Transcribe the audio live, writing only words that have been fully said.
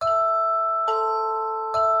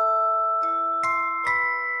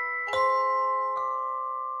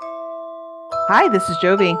Hi, this is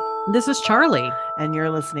Jovi, This is Charlie. and you're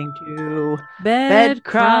listening to Bed Bed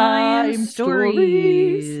Crime Crime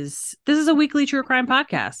Stories. Stories. This is a weekly true crime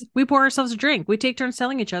podcast. We pour ourselves a drink. We take turns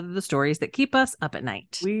telling each other the stories that keep us up at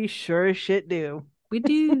night. We sure as shit do. We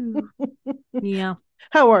do. Yeah.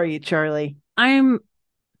 How are you, Charlie? I'm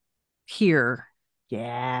here.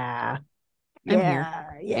 Yeah. I'm here. Yeah.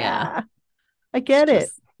 Yeah. Yeah. I It's get it.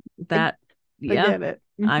 just that. I Yeah. get it.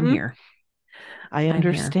 I'm here. I I'm here.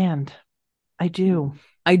 understand. I do.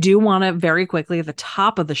 I do want to very quickly at the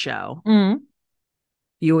top of the show.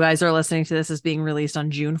 You guys are listening to this as being released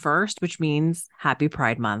on June 1st, which means Happy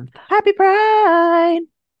Pride Month. Happy Pride.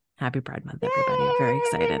 Happy Pride Month, everybody. I'm very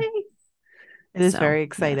excited. It is So, very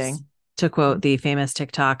exciting. yes. To quote the famous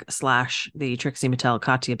TikTok / the Trixie Mattel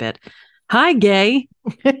Katya bit, "Hi, gay.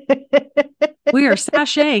 We are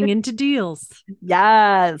sashaying into deals.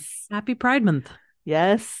 Yes. Happy Pride Month."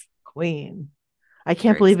 Yes, Queen. I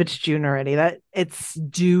can't Very believe it's June already. That it's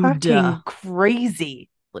Dude. fucking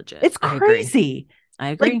crazy. Legit. It's crazy. I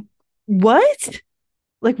agree. Like what?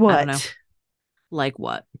 Like what? I don't know. Like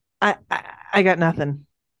what? I got nothing.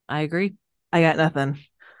 I agree. I got nothing.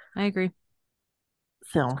 I agree.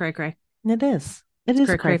 So It's cray cray. it is. It is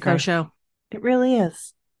Cray a cray cray show. It really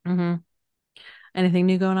is. Mm-hmm. Anything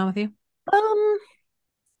new going on with you?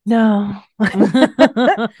 No.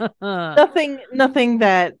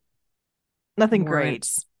 Nothing great.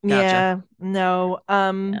 Warrants. Gotcha. Yeah, no.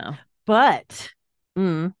 Yeah. But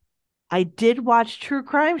Mm. I did watch true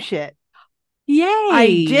crime shit. Yay.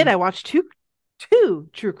 I did. I watched two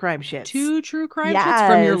true crime shits. 2 true crime shits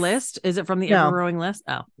from your list? Is it from the ever-growing list?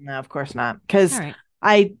 Oh. No, of course not. Because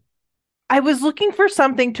right. I was looking for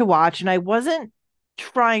something to watch and I wasn't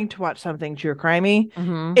trying to watch something true crimey.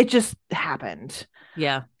 Mm-hmm. It just happened.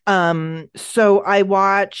 Yeah. So I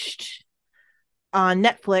watched on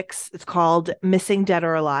Netflix, it's called Missing Dead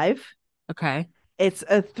or Alive. Okay. It's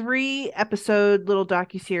a 3-episode little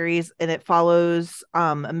docuseries and it follows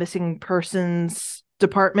a missing persons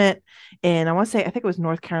department in I think it was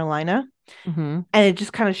North Carolina. Mm-hmm. And it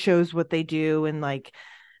just kind of shows what they do, and like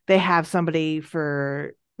they have somebody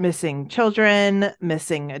for missing children,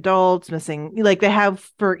 missing adults, missing, like they have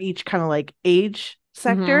for each kind of like age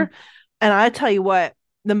sector. Mm-hmm. And I tell you what,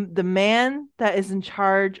 the man that is in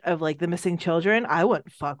charge of like the missing children, I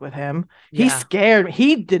wouldn't fuck with him. Yeah. He scared me.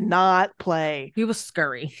 He did not play. He was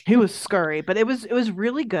scurry. He was scurry, but it was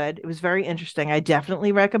really good. It was very interesting. I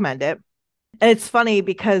definitely recommend it. And it's funny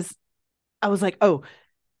because I was like, oh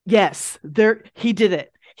yes, he did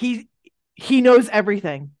it. He knows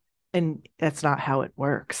everything. And that's not how it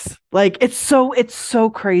works. Like it's so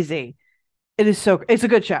crazy. It's a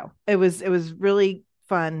good show. It was really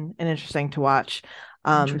fun and interesting to watch.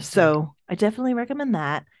 So I definitely recommend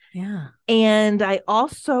that. Yeah. And I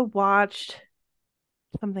also watched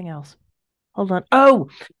something else. Hold on. Oh,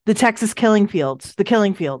 the Texas Killing Fields. The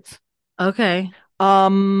Killing Fields. Okay.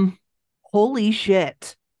 Holy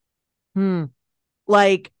shit.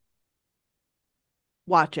 Like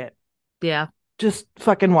watch it. Yeah. Just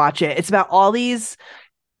fucking watch it. It's about all these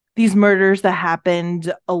murders that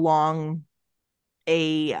happened along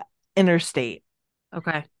a interstate.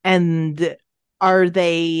 Okay. And are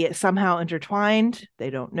they somehow intertwined? They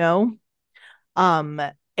don't know.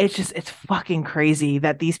 It's fucking crazy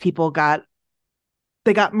that these people got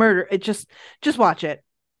murdered. It just watch it.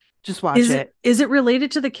 Just watch it. Is it related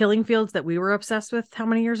to the Killing Fields that we were obsessed with how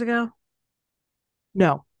many years ago?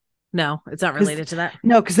 No, it's not related to that.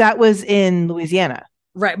 No, because that was in Louisiana.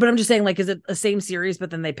 Right. But I'm just saying, like, is it the same series, but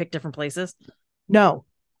then they pick different places? No.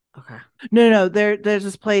 Okay. No. There's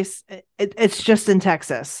this place. It's just in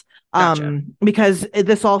Texas. Gotcha. Because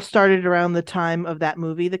this all started around the time of that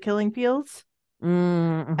movie, The Killing Fields.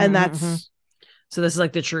 Mm-hmm, and that's so this is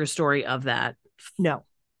like the true story of that. No.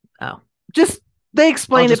 Oh. Just they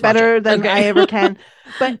explain it better than I ever can.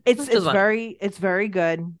 But it's very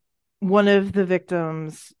good. One of the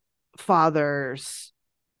victims' fathers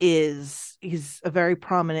he's a very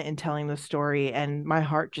prominent in telling the story, and my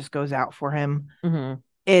heart just goes out for him. Mm-hmm.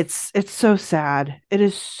 It's so sad. It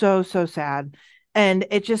is so sad, and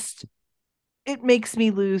it makes me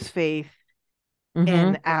lose faith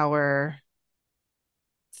in our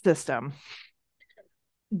system.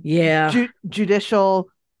 Yeah. Judicial,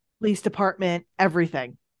 police department,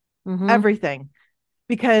 everything.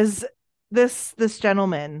 Because this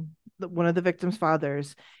gentleman, one of the victim's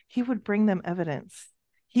fathers, he would bring them evidence.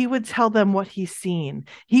 He would tell them what he's seen.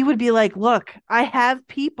 He would be like, look, I have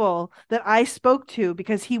people that I spoke to,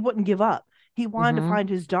 because he wouldn't give up. He wanted to find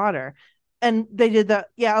his daughter. And they did the,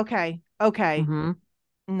 yeah, okay.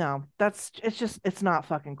 No, it's not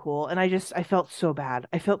fucking cool. And I felt so bad.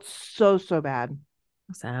 I felt so bad.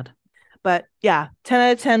 Sad. But yeah, 10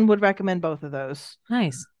 out of 10 would recommend both of those.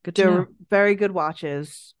 Nice. Good to They're know. very good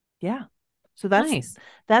watches. Yeah. So Nice.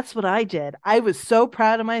 that's what I did. I was so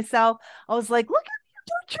proud of myself. I was like, look at me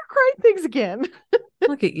doing true crime things again.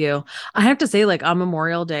 Look at you. I have to say, like on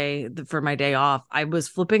Memorial Day for my day off, I was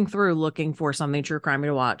flipping through looking for something true crime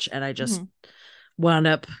to watch, and I just wound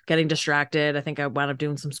up getting distracted. I think I wound up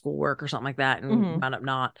doing some schoolwork or something like that and wound up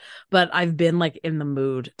not. But I've been like in the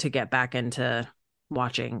mood to get back into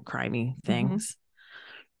watching crimey things.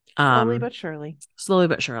 Slowly but surely. Slowly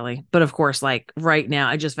but surely. But of course, like right now,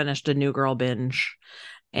 I just finished a New Girl binge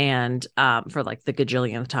and for like the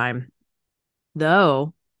gajillionth time.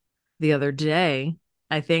 Though the other day,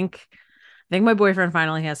 I think my boyfriend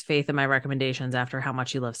finally has faith in my recommendations after how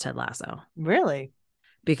much he loves Ted Lasso. Really?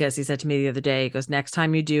 Because he said to me the other day, he goes, next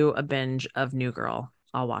time you do a binge of New Girl,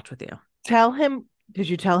 I'll watch with you. Tell him, did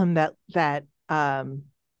you tell him that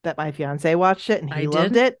my fiance watched it and he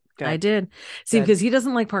loved it? Good. I did. See, because he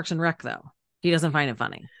doesn't like Parks and Rec though. He doesn't find it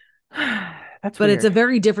funny. That's but weird. It's a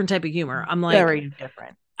very different type of humor. I'm like, very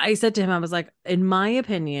different. I said to him, I was like, in my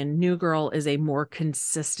opinion, New Girl is a more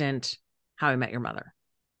consistent How I Met Your Mother.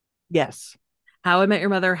 Yes. How I Met Your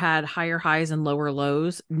Mother had higher highs and lower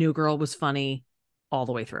lows. New Girl was funny all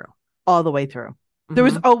the way through. All the way through. Mm-hmm. There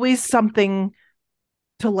was always something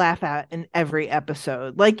to laugh at in every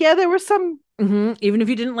episode. Like, yeah, there was some. Mm-hmm. Even if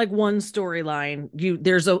you didn't like one storyline,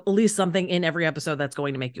 there's at least something in every episode that's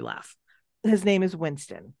going to make you laugh. His name is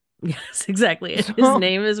Winston. Yes, exactly. His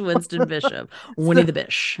name is Winston Bishop. Winnie the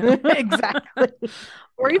Bish. Exactly.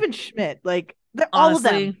 Or even Schmidt. Like, all of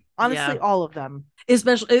them. Honestly, all of them.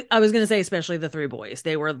 Especially, I was going to say, especially the three boys.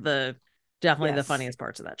 They were definitely the funniest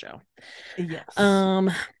parts of that show. Yes.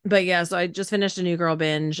 But yeah, so I just finished a New Girl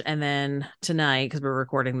binge, and then tonight, because we're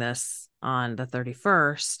recording this on the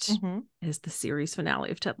 31st, is the series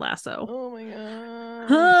finale of Ted Lasso. Oh my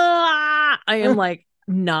god. I am like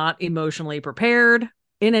not emotionally prepared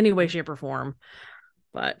in any way, shape, or form.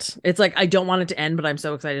 But it's like I don't want it to end, but I'm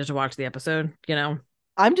so excited to watch the episode, you know?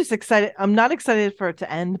 I'm just excited. I'm not excited for it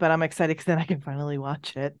to end, but I'm excited because then I can finally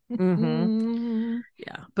watch it.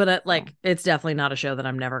 Yeah. But it's definitely not a show that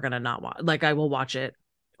I'm never going to not watch. Like, I will watch it.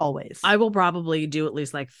 Always. I will probably do at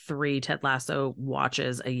least like 3 Ted Lasso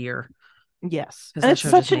watches a year. Yes. Because that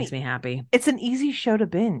show just makes me happy. It's an easy show to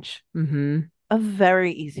binge. A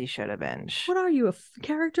very easy show to binge. What are you, a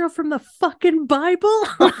character from the fucking Bible?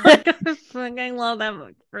 I fucking love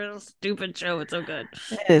that stupid show. It's so good.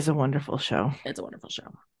 It is a wonderful show. It's a wonderful show.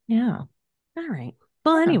 Yeah. All right.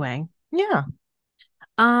 Well, anyway. Yeah.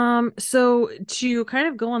 So to kind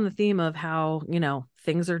of go on the theme of how, you know,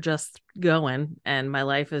 things are just going and my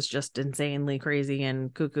life is just insanely crazy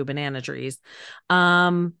and cuckoo banana trees.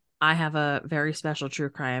 I have a very special True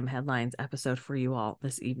Crime Headlines episode for you all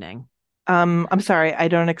this evening. I'm sorry, I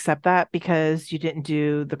don't accept that because you didn't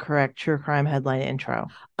do the correct True Crime headline intro.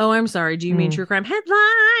 Oh, I'm sorry. Do you mean True Crime Headlines?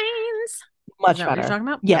 Much better. What you're talking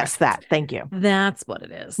about? Yes, okay. That. Thank you. That's what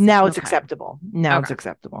it is. Now it's acceptable. It's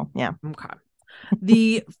acceptable. Yeah. Okay.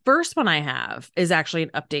 The first one I have is actually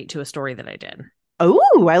an update to a story that I did.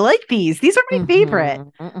 Oh, I like these. These are my favorite.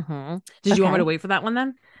 Did you want me to wait for that one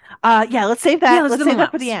then? Yeah, let's save that. Let's save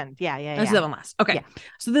that for the end. Yeah. Let's do that one last. Okay. Yeah.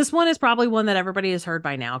 So this one is probably one that everybody has heard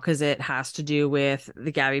by now because it has to do with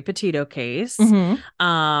the Gabby Petito case.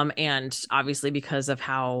 And obviously because of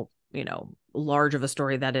how, you know, large of a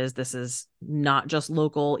story that is, this is not just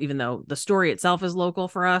local, even though the story itself is local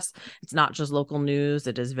for us. It's not just local news.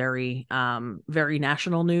 It is very, very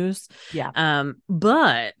national news. Yeah.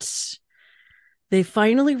 But they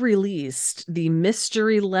finally released the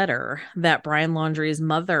mystery letter that Brian Laundrie's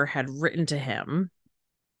mother had written to him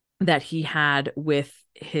that he had with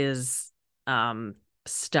his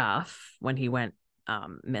stuff when he went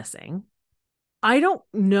missing. I don't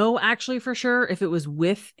know actually for sure if it was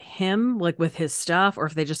with him, like with his stuff, or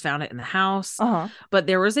if they just found it in the house. But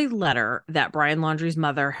there was a letter that Brian Laundrie's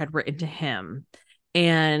mother had written to him.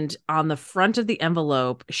 And on the front of the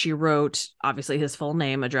envelope, she wrote, obviously, his full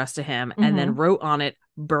name addressed to him, and then wrote on it,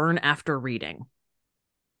 "Burn after reading."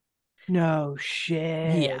 No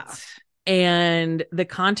shit. Yeah. And the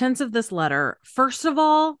contents of this letter, first of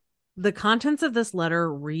all, the contents of this letter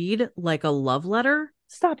read like a love letter.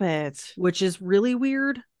 Stop it. Which is really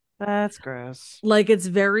weird. That's gross. Like, it's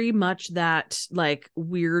very much that like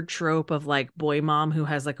weird trope of like boy mom who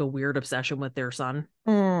has like a weird obsession with their son,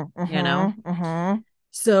 you know?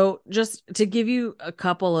 So just to give you a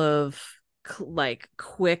couple of like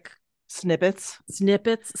quick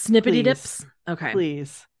snippety dips. Okay.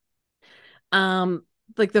 Please.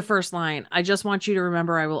 Like the first line, "I just want you to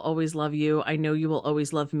remember I will always love you. I know you will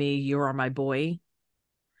always love me. You are my boy."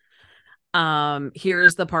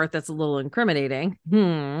 Here's the part that's a little incriminating.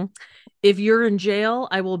 If you're in jail,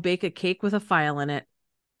 I will bake a cake with a file in it.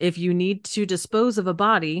 If you need to dispose of a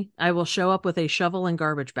body, I will show up with a shovel and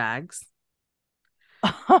garbage bags.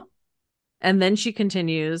 And then she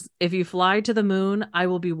continues, if you fly to the moon, I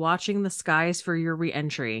will be watching the skies for your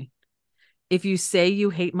reentry. If you say you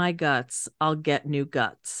hate my guts, I'll get new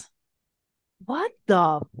guts. What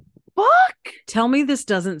the fuck? Tell me this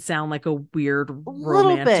doesn't sound like a weird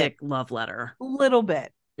romantic love letter. A little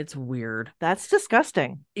bit. It's weird. That's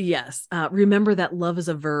disgusting. Yes. Remember that love is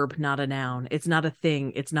a verb, not a noun. It's not a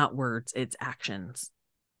thing. It's not words. It's actions.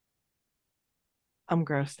 I'm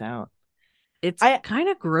grossed out. It's kind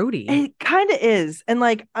of grody. It kind of is. And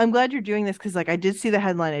like, I'm glad you're doing this because like I did see the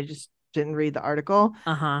headline. I just didn't read the article.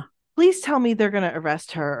 Please tell me they're going to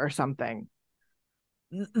arrest her or something.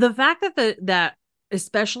 The fact that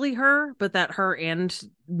especially her, but that her and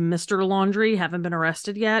Mr. Laundrie haven't been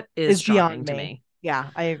arrested yet is shocking to me.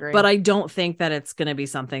 Yeah, I agree. But I don't think that it's going to be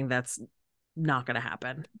something that's not going to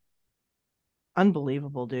happen.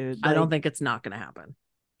 Unbelievable, dude. Like, I don't think it's not going to happen.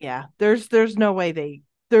 Yeah, there's no way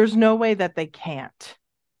there's no way that they can't.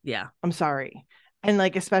 Yeah. I'm sorry. And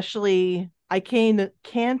like, especially, I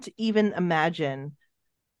can't even imagine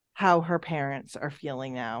how her parents are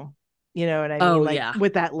feeling now. You know what I mean? Oh, like, yeah.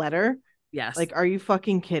 With that letter. Yes. Like, are you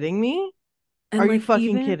fucking kidding me? And are like, you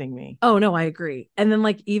fucking kidding me? Oh, no, I agree. And then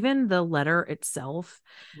like, even the letter itself,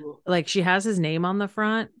 like she has his name on the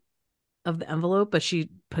front of the envelope, but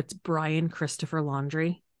she puts Brian Christopher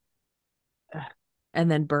Laundrie. And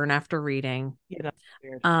then burn after reading.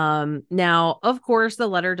 Now, of course, the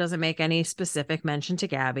letter doesn't make any specific mention to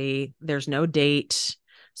Gabby. There's no date.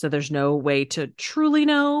 So there's no way to truly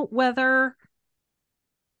know whether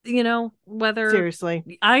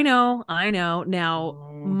seriously. I know.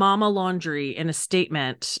 Now, Mama Laundrie in a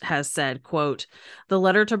statement has said, quote, the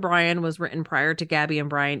letter to Brian was written prior to Gabby and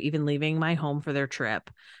Brian even leaving my home for their trip.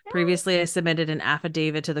 Previously, I submitted an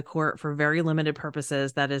affidavit to the court for very limited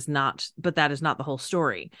purposes. That is not the whole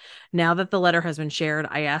story. Now that the letter has been shared,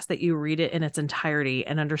 I ask that you read it in its entirety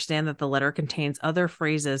and understand that the letter contains other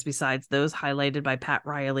phrases besides those highlighted by Pat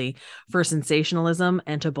Riley for sensationalism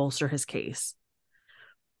and to bolster his case.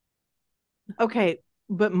 Okay,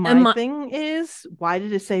 but my thing is, why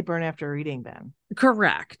did it say burn after reading then?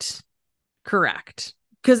 Correct.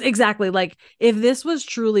 Because exactly, like, if this was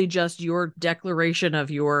truly just your declaration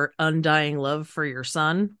of your undying love for your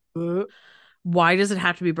son, why does it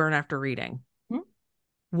have to be burn after reading?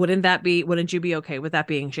 Wouldn't you be okay with that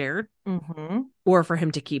being shared? Or for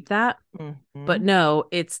him to keep that? But no,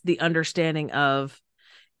 it's the understanding of,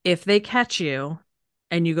 if they catch you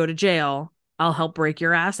and you go to jail, I'll help break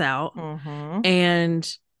your ass out.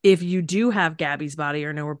 And if you do have Gabby's body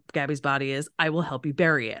or know where Gabby's body is, I will help you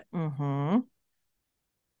bury it.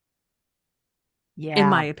 Yeah. In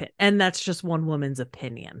my opinion. And that's just one woman's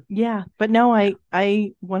opinion. Yeah. But no, I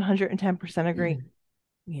 110% agree.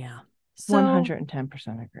 Yeah. So,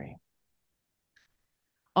 110% agree.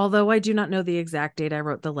 Although I do not know the exact date I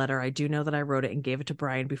wrote the letter, I do know that I wrote it and gave it to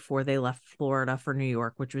Brian before they left Florida for New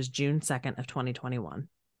York, which was June 2nd of 2021.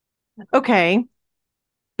 Okay,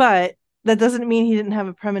 but that doesn't mean he didn't have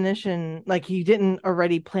a premonition, like he didn't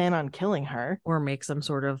already plan on killing her. Or make some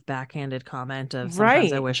sort of backhanded comment of,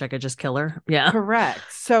 sometimes I wish I could just kill her. Yeah. Correct.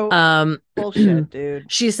 So bullshit, dude.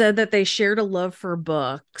 She said that they shared a love for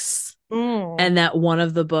books and that one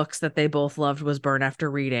of the books that they both loved was Burn After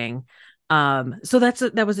Reading. So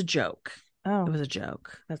that was a joke. Oh. It was a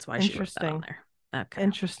joke. That's why she wrote that on there. Okay.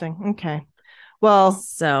 Interesting. Okay. Well,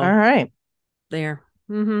 so all right. There.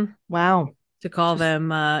 Wow. To call them,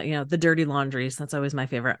 the dirty laundries. That's always my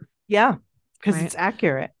favorite. Yeah. Because it's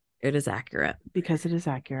accurate. It is accurate. Because it is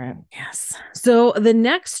accurate. Yes. So the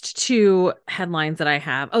next two headlines that I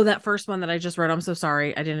have, that first one that I just wrote, I'm so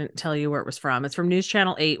sorry. I didn't tell you where it was from. It's from News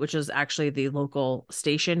Channel 8, which is actually the local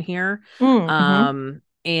station here. And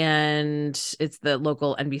it's the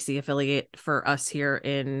local NBC affiliate for us here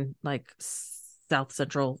in like South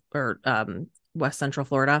Central or West Central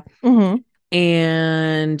Florida.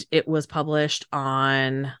 And it was published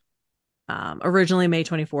on originally May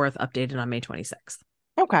 24th, updated on May 26th.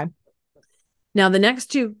 Okay. Now, the next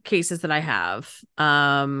two cases that I have,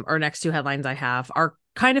 or next two headlines I have, are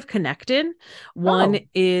kind of connected. One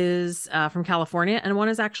is from California and one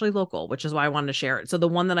is actually local, which is why I wanted to share it. So the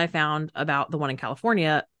one that I found about the one in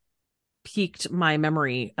California piqued my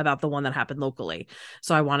memory about the one that happened locally.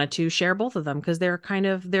 So I wanted to share both of them because they're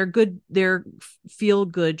feel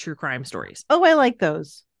good true crime stories. Oh, I like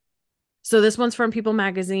those. So this one's from People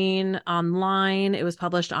Magazine online. It was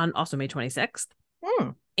published on also May 26th.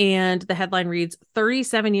 And the headline reads,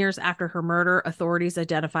 37 years after her murder, authorities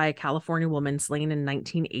identify a California woman slain in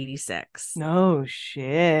 1986. No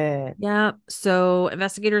shit. Yeah. So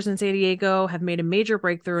investigators in San Diego have made a major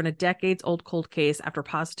breakthrough in a decades-old cold case after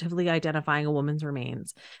positively identifying a woman's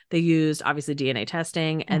remains. They used, obviously, DNA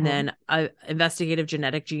testing and then investigative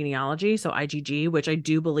genetic genealogy, so IgG, which I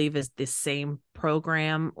do believe is the same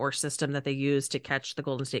program or system that they use to catch the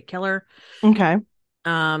Golden State Killer. Okay.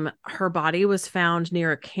 Her body was found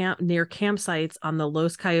near campsites on the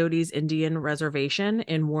Los Coyotes Indian Reservation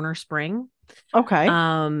in Warner Spring. Okay.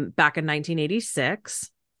 Back in 1986.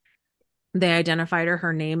 They identified her.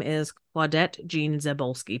 Her name is Claudette Jean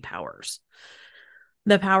Zabolski Powers.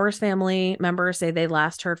 The Powers family members say they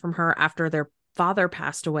last heard from her after their father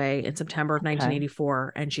passed away in September of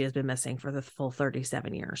 1984, and she has been missing for the full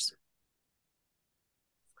 37 years.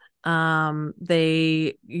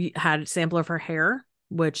 They had a sample of her hair,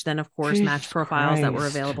 which then, of course, matched profiles that were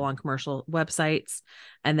available on commercial websites,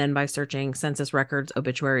 and then by searching census records,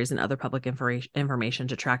 obituaries, and other public information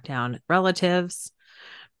to track down relatives.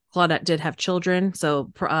 Claudette did have children,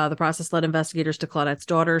 so the process led investigators to Claudette's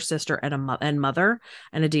daughter, sister, and mother,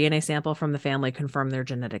 and a DNA sample from the family confirmed their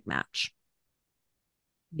genetic match.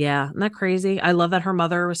 Yeah, isn't that crazy? I love that her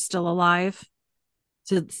mother was still alive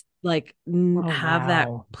to have that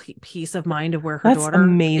peace of mind of where her daughter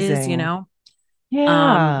is, you know?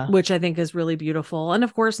 Yeah. Which I think is really beautiful. And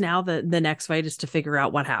of course, now the next fight is to figure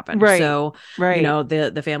out what happened. Right. So, right. You know,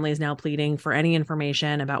 the family is now pleading for any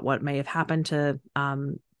information about what may have happened to,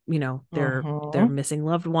 you know, their missing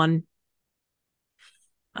loved one.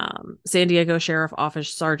 San Diego Sheriff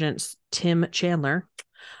Office Sergeant Tim Chandler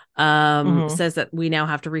says that we now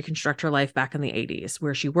have to reconstruct her life back in the 80s,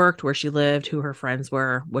 where she worked, where she lived, who her friends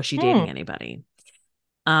were, was she dating anybody?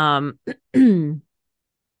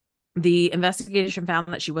 The investigation found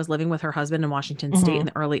that she was living with her husband in Washington State in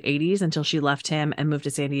the early 80s until she left him and moved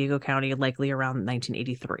to San Diego County, likely around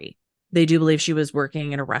 1983. They do believe she was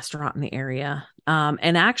working in a restaurant in the area.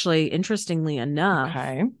 And actually, interestingly enough,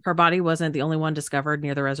 her body wasn't the only one discovered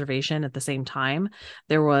near the reservation at the same time.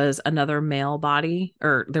 There was another male body,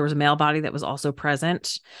 or there was a male body that was also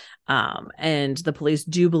present. And the police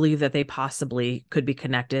do believe that they possibly could be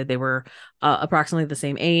connected. They were approximately the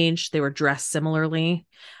same age. They were dressed similarly.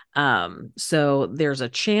 So there's a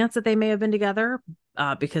chance that they may have been together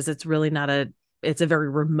because it's really it's a very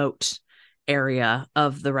remote area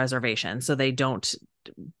of the reservation. So they don't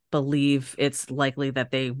believe it's likely that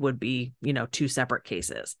they would be, you know, two separate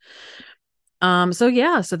cases. So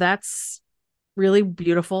that's really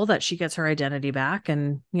beautiful that she gets her identity back,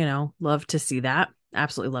 and, you know, love to see that.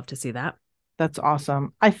 Absolutely love to see that. That's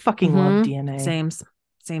awesome. I fucking love DNA.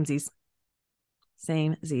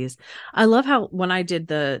 Same Z's. I love how when I did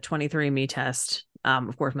the 23andMe test,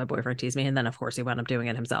 of course, my boyfriend teased me, and then, of course, he wound up doing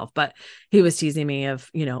it himself. But he was teasing me of,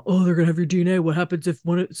 you know, oh, they're going to have your DNA. What happens if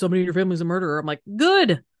somebody in your family is a murderer? I'm like,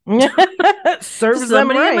 good. Serves somebody them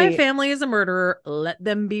right. in my family is a murderer. Let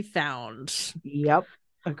them be found. Yep.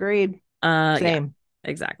 Agreed. Same. Yeah,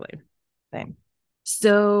 exactly. Same.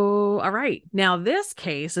 So, all right. Now, this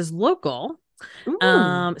case is local.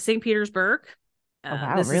 St. Petersburg.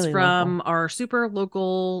 This really is from our super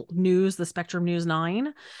local news, the Spectrum News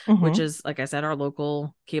 9, which is, like I said, our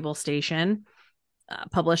local cable station,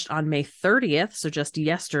 published on May 30th. So just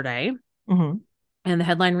yesterday. And the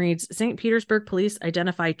headline reads, St. Petersburg police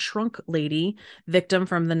identify trunk lady victim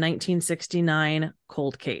from the 1969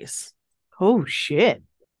 cold case. Oh, shit.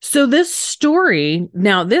 So this story,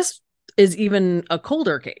 now this is even a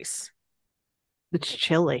colder case. It's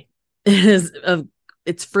chilly.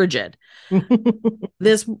 It's frigid.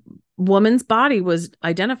 This woman's body was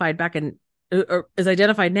identified is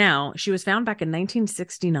identified now. She was found back in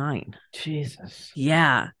 1969. Jesus.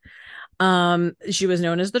 Yeah. She was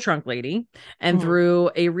known as the trunk lady, and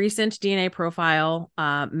through a recent DNA profile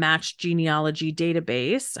matched genealogy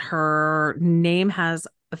database, her name has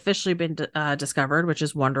officially been discovered, which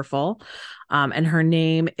is wonderful. And her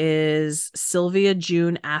name is Sylvia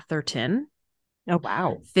June Atherton. Oh,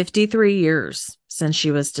 wow. 53 years since she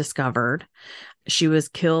was discovered. She was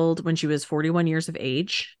killed when she was 41 years of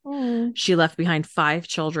age. She left behind 5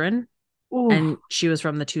 children, and she was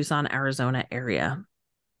from the Tucson, Arizona area.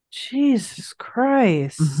 Jesus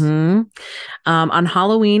Christ. On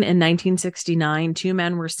Halloween in 1969, 2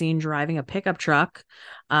 men were seen driving a pickup truck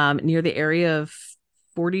near the area of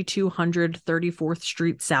 4200 34th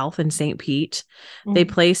Street South in St. Pete. They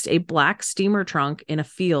placed a black steamer trunk in a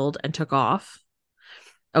field and took off.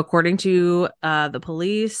 According to the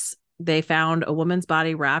police, they found a woman's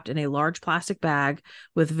body wrapped in a large plastic bag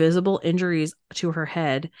with visible injuries to her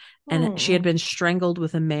head and she had been strangled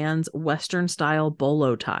with a man's Western style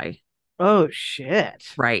bolo tie. Oh shit.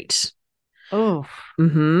 Right. Oh.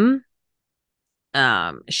 Mm-hmm.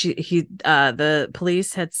 The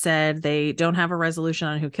police had said they don't have a resolution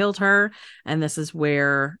on who killed her, and this is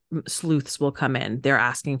where sleuths will come in. They're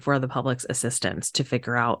asking for the public's assistance to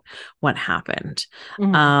figure out what happened.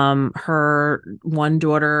 Her one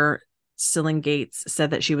daughter, Cylling Gates, said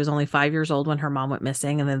that she was only 5 years old when her mom went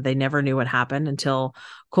missing, and then they never knew what happened until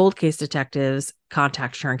cold case detectives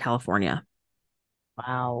contacted her in California.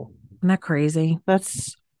 Wow. Isn't that crazy?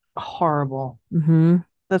 That's horrible. Mm-hmm.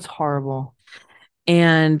 That's horrible.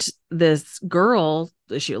 And this girl,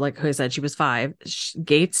 she, like I said, she was 5.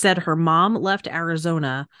 Gates said her mom left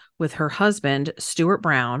Arizona with her husband, Stuart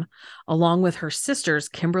Brown, along with her sisters,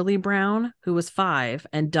 Kimberly Brown, who was 5,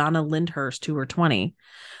 and Donna Lyndhurst, who were 20.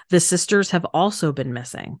 The sisters have also been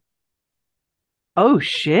missing. Oh,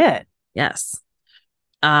 shit. Yes.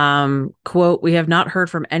 Quote, we have not heard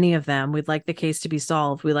from any of them. We'd like the case to be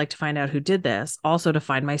solved. We'd like to find out who did this. Also to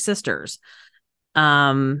find my sisters.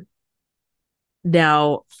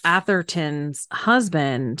 Now, Atherton's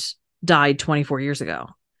husband died 24 years ago.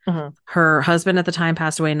 Her husband at the time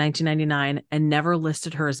passed away in 1999 and never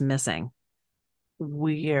listed her as missing.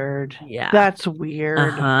 Weird. Yeah. That's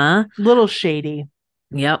weird. Little shady.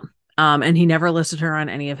 Yep. And he never listed her on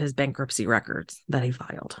any of his bankruptcy records that he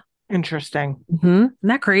filed. Interesting. Isn't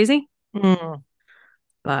that crazy?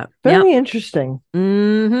 But very interesting.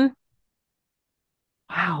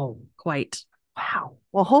 Wow. Quite. Wow.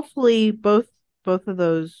 Well, hopefully both of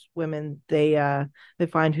those women, they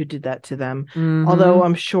find who did that to them. Although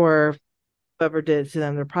I'm sure whoever did it to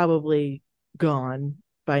them, they're probably gone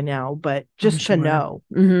by now, but just to know.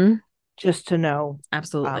 Just to know.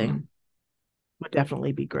 Absolutely. Would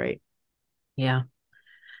definitely be great. Yeah.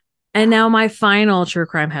 And now my final true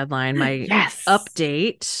crime headline, my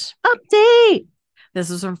update. This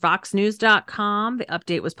is from foxnews.com. The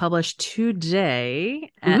update was published today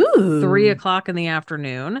at 3:00 in the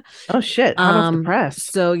afternoon. Oh, shit. Hot off the press.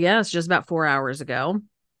 So, yeah, it's just about 4 hours ago.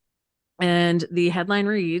 And the headline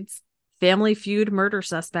reads, Family Feud murder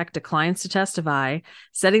suspect declines to testify,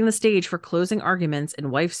 setting the stage for closing arguments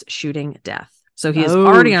in wife's shooting death. So he is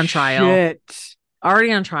already on trial.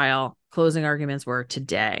 Already on trial. Closing arguments were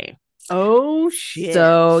today. Oh, shit.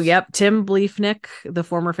 So, yep. Tim Bleefnick, the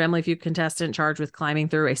former Family Feud contestant, charged with climbing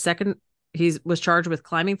through a second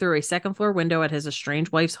floor window at his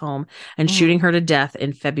estranged wife's home and shooting her to death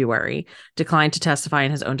in February, declined to testify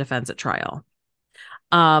in his own defense at trial.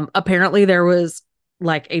 Apparently there was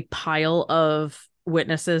like a pile of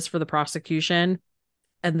witnesses for the prosecution,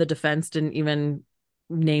 and the defense didn't even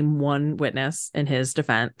name one witness in his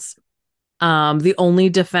defense. The only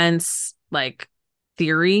defense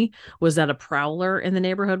theory was that a prowler in the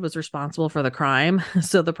neighborhood was responsible for the crime.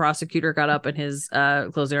 So the prosecutor got up in his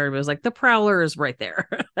closing argument, was like, the prowler is right there.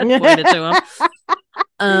 Pointed to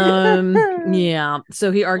him. Yeah.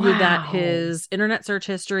 So he argued that his internet search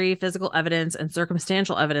history, physical evidence, and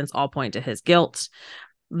circumstantial evidence all point to his guilt.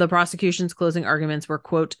 The prosecution's closing arguments were,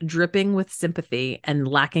 quote, dripping with sympathy and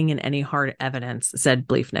lacking in any hard evidence, said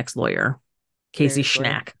Bleefnick's lawyer, Casey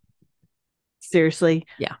Schnack. Seriously?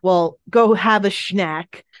 Yeah. Well, go have a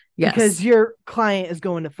schnack. Yes. Because your client is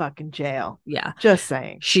going to fucking jail. Yeah. Just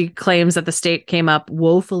saying. She claims that the state came up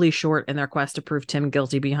woefully short in their quest to prove Tim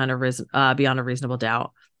guilty beyond a reasonable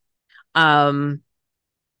doubt.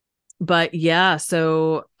 But yeah,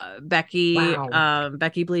 so Becky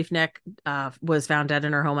Bleefnick was found dead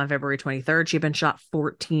in her home on February 23rd. She'd been shot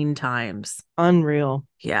 14 times. Unreal.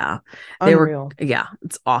 Yeah. Unreal.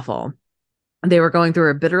 It's awful. They were going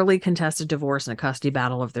through a bitterly contested divorce and a custody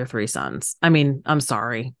battle of their 3 sons. I mean, I'm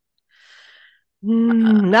sorry.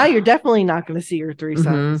 Now you're definitely not going to see your 3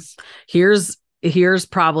 sons. Here's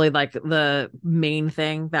probably the main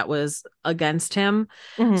thing that was against him.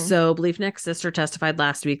 So Bleefnick's sister testified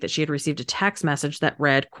last week that she had received a text message that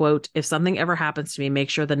read, quote, if something ever happens to me,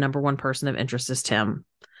 make sure the number one person of interest is Tim.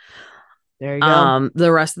 There you go.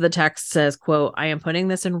 The rest of the text says, quote, I am putting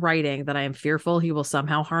this in writing that I am fearful he will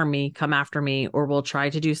somehow harm me, come after me, or will try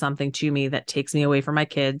to do something to me that takes me away from my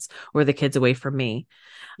kids or the kids away from me.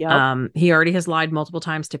 Yep. He already has lied multiple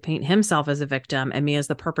times to paint himself as a victim and me as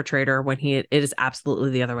the perpetrator when it is absolutely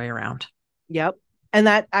the other way around. Yep. And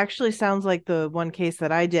that actually sounds like the one case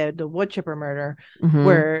that I did, the wood chipper murder,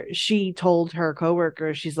 where she told her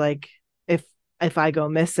coworker, she's like, if I go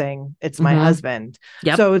missing, it's my husband.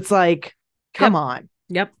 Yep. So it's like, come on.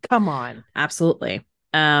 Yep. Come on. Absolutely.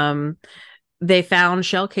 They found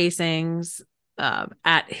shell casings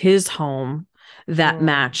at his home that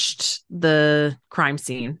matched the crime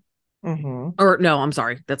scene. Or no, I'm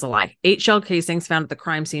sorry. That's a lie. 8 shell casings found at the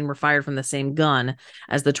crime scene were fired from the same gun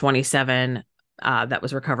as the 27 that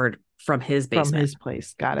was recovered from his basement. From his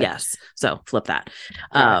place. Got it. Yes. So flip that.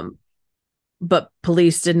 But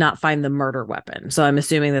police did not find the murder weapon. So I'm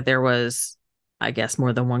assuming that there was, I guess,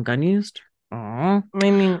 more than one gun used. I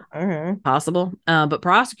mean, possible. But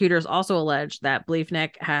prosecutors also alleged that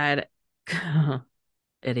Bleefnick had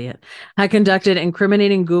had conducted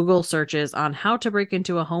incriminating Google searches on how to break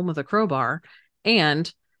into a home with a crowbar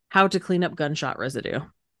and how to clean up gunshot residue.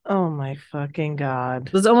 Oh my fucking God.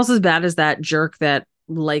 It was almost as bad as that jerk that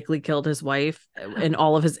likely killed his wife in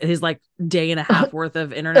all of his like day and a half worth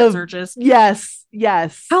of internet searches. Yes.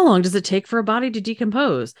 How long does it take for a body to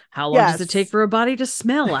decompose? How long does it take for a body to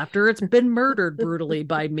smell after it's been murdered brutally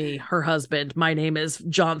by me, her husband? My name is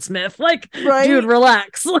John Smith. Like, dude,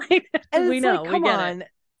 relax. Like, and we know, come on.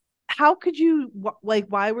 How could you, like,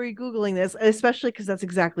 why were you Googling this? Especially because that's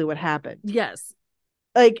exactly what happened. Yes.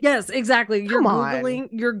 Like, yes, exactly. You're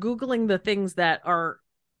Googling the things that are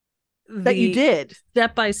that you did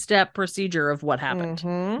step-by-step procedure of what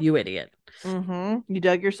happened. You idiot. You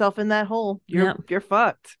dug yourself in that hole. You're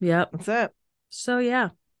fucked. Yep. That's it. So yeah,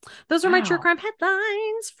 those are my true crime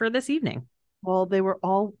headlines for this evening. Well, they were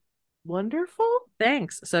all wonderful.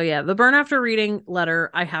 Thanks. So yeah, the burn after reading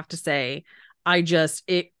letter, I have to say,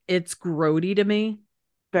 it's grody to me.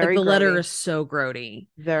 Very like, the letter is so grody.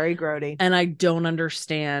 Very grody. And I don't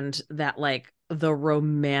understand that, like, the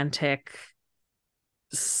romantic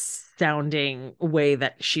sounding way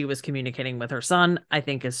that she was communicating with her son, I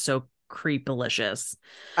think is so creepalicious.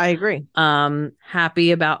 I agree.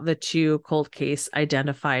 Happy about the 2 cold case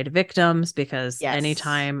identified victims, because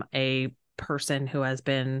anytime a person who has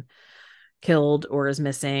been killed or is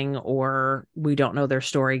missing or we don't know their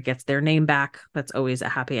story gets their name back, that's always a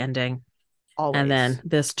happy ending. Always. And then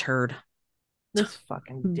this turd, this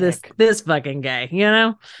fucking dick. this fucking guy, you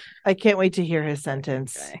know. I can't wait to hear his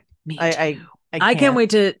sentence. Me too. I can't wait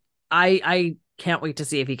to I can't wait to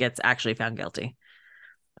see if he gets actually found guilty.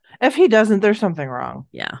 If he doesn't, there's something wrong.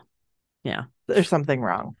 Yeah There's something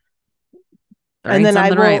wrong. And then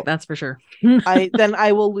right, that's for sure.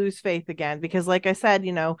 I will lose faith again, because like I said,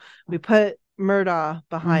 you know, we put Murdaugh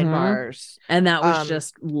behind bars, and that was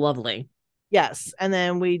just lovely. Yes. And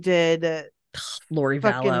then we did Lori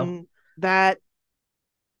Vallow. That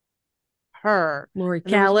her Lori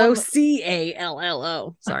Callow,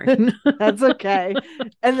 Callo. Sorry. That's okay.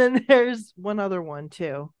 And then there's one other one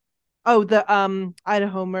too. Oh, the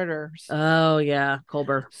Idaho murders. Oh yeah,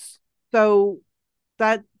 Culber. So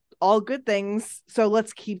that all good things. So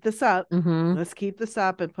let's keep this up. Let's keep this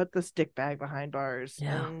up and put this dick bag behind bars.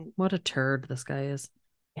 Yeah. What a turd this guy is.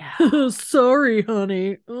 Yeah. Sorry,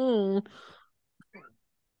 honey. Oh.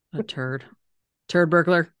 A turd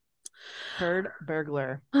burglar. Wow.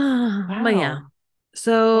 But yeah.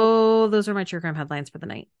 So those are my true crime headlines for the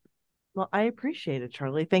night. Well, I appreciate it,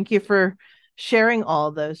 Charlie. Thank you for sharing all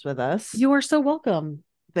of those with us. You are so welcome.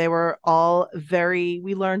 They were all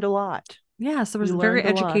we learned a lot. Yeah, so it was very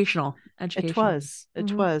educational. It was.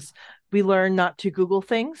 We learned not to Google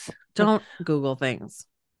things. Don't Google things.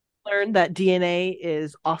 Learned that DNA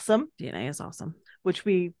is awesome. DNA is awesome. Which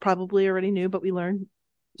we probably already knew, but we learned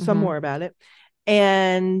some more about it.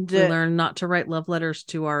 And we learned not to write love letters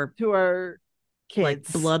to our kids,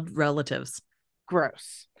 like blood relatives.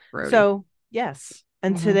 Gross. Brody. So yes.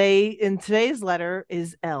 And today's letter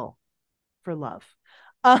is L for love.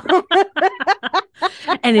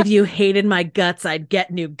 And if you hated my guts, I'd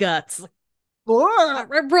get new guts.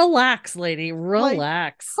 Relax, lady.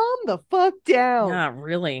 Relax. Calm the fuck down. Yeah,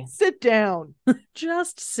 really. Sit down.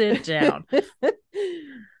 Just sit down.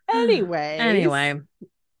 Anyway.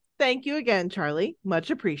 Thank you again, Charlie.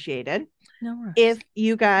 Much appreciated. No worries. If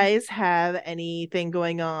you guys have anything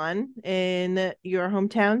going on in your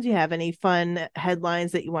hometowns, you have any fun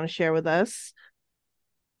headlines that you want to share with us,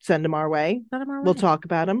 send them our way. We'll talk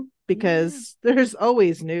about them, because there's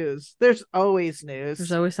always news. There's always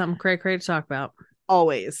something cray to talk about.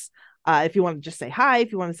 Always. If you want to just say hi,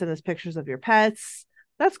 if you want to send us pictures of your pets,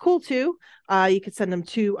 that's cool too. You can send them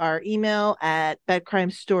to our email at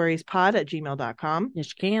bedcrimestoriespod@gmail.com. Yes,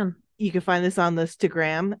 you can. You can find us on the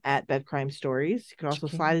Instagram at bedcrimestories. You can also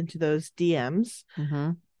slide into those DMs.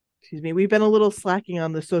 Excuse me. We've been a little slacking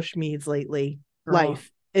on the social medias lately. Girl.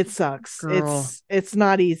 Life. It sucks. Girl. It's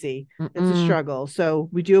not easy. It's a struggle. So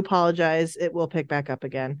we do apologize. It will pick back up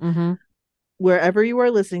again. Wherever you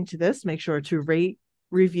are listening to this, make sure to rate,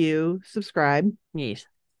 review, subscribe. Yes.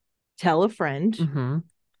 Tell a friend.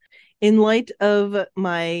 In light of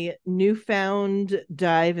my newfound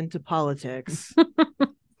dive into politics,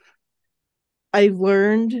 I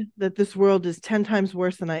learned that this world is 10 times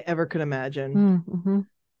worse than I ever could imagine. Mm-hmm.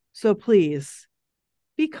 So please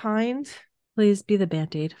be kind. Please be the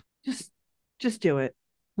Band-Aid. Just do it.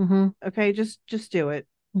 Mm-hmm. Okay, just do it.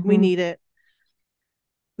 Mm-hmm. We need it.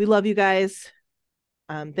 We love you guys.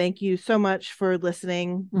 Thank you so much for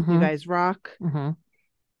listening. Mm-hmm. You guys rock. Mm-hmm.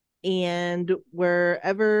 And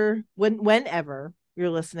whenever you're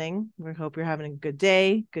listening, we hope you're having a good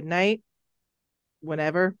day, good night,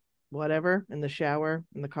 whenever, whatever, in the shower,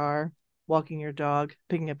 in the car, walking your dog,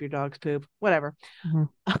 picking up your dog's poop, whatever.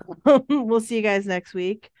 Mm-hmm. We'll see you guys next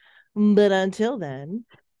week. But until then,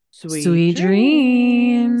 Sweet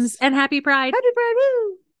dreams. And happy Pride. Happy Pride.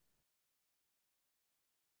 Woo!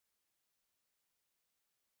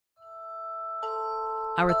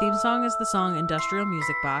 Our theme song is the song Industrial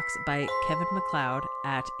Music Box by Kevin MacLeod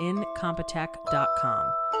at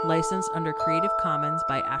incompetech.com. Licensed under Creative Commons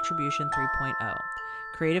by Attribution 3.0.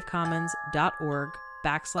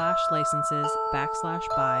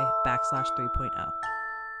 creativecommons.org/licenses/by/3.0.